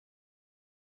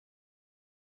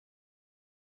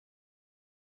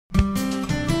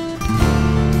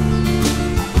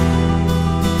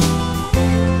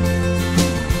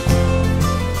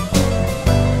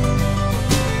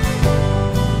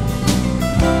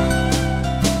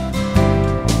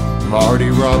Marty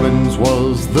Robbins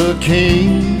was the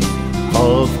king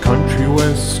of country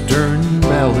western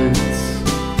ballads.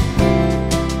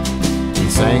 He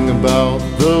sang about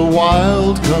the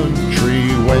wild country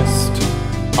west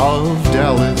of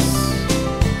Dallas.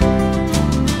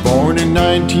 Born in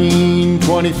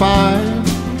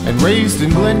 1925 and raised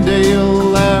in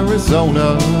Glendale,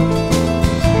 Arizona,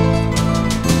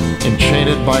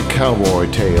 enchanted by cowboy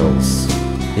tales,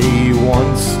 he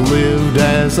once lived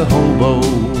as a hobo.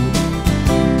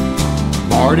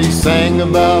 Marty sang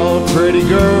about pretty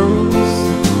girls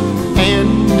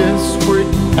and desperate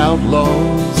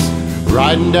outlaws,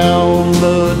 riding down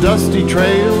the dusty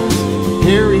trails,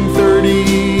 hearing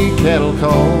 30 cattle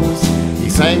calls. He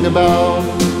sang about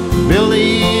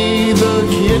Billy the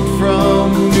Kid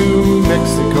from New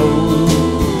Mexico.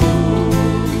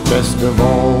 Best of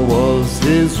all was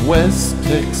his West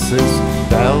Texas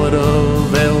ballad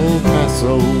of El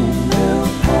Paso.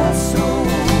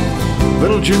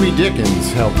 Little Jimmy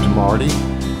Dickens helped Marty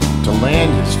to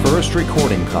land his first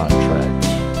recording contract.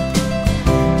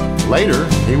 Later,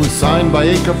 he was signed by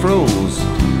Acuff Rose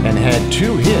and had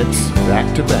 2 hits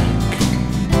back to back.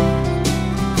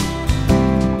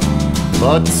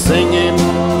 But singing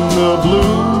the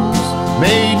blues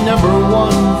made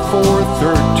 #1 for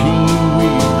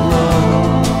 13-week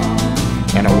run,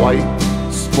 and a white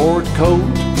sport coat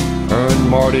earned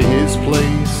Marty his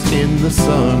place in the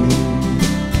sun.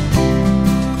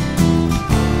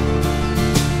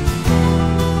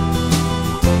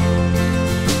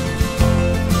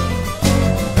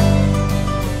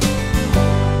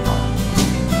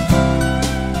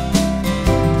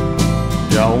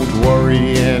 Don't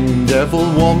Worry and Devil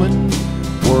Woman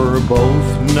were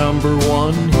both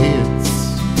 #1 hits.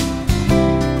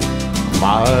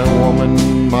 My Woman,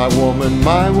 My Woman,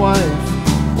 My Wife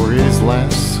were his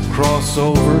last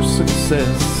crossover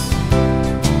success.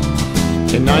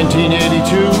 In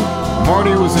 1982,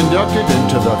 Marty was inducted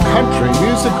into the Country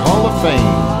Music Hall of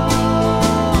Fame.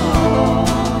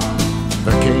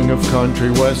 The king of country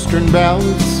western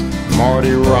ballads,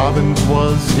 Marty Robbins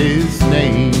was his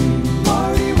name.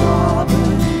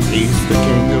 He's the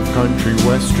king of country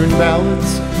western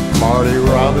ballads. Marty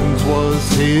Robbins was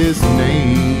his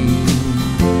name.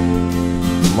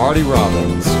 Marty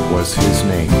Robbins was his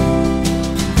name.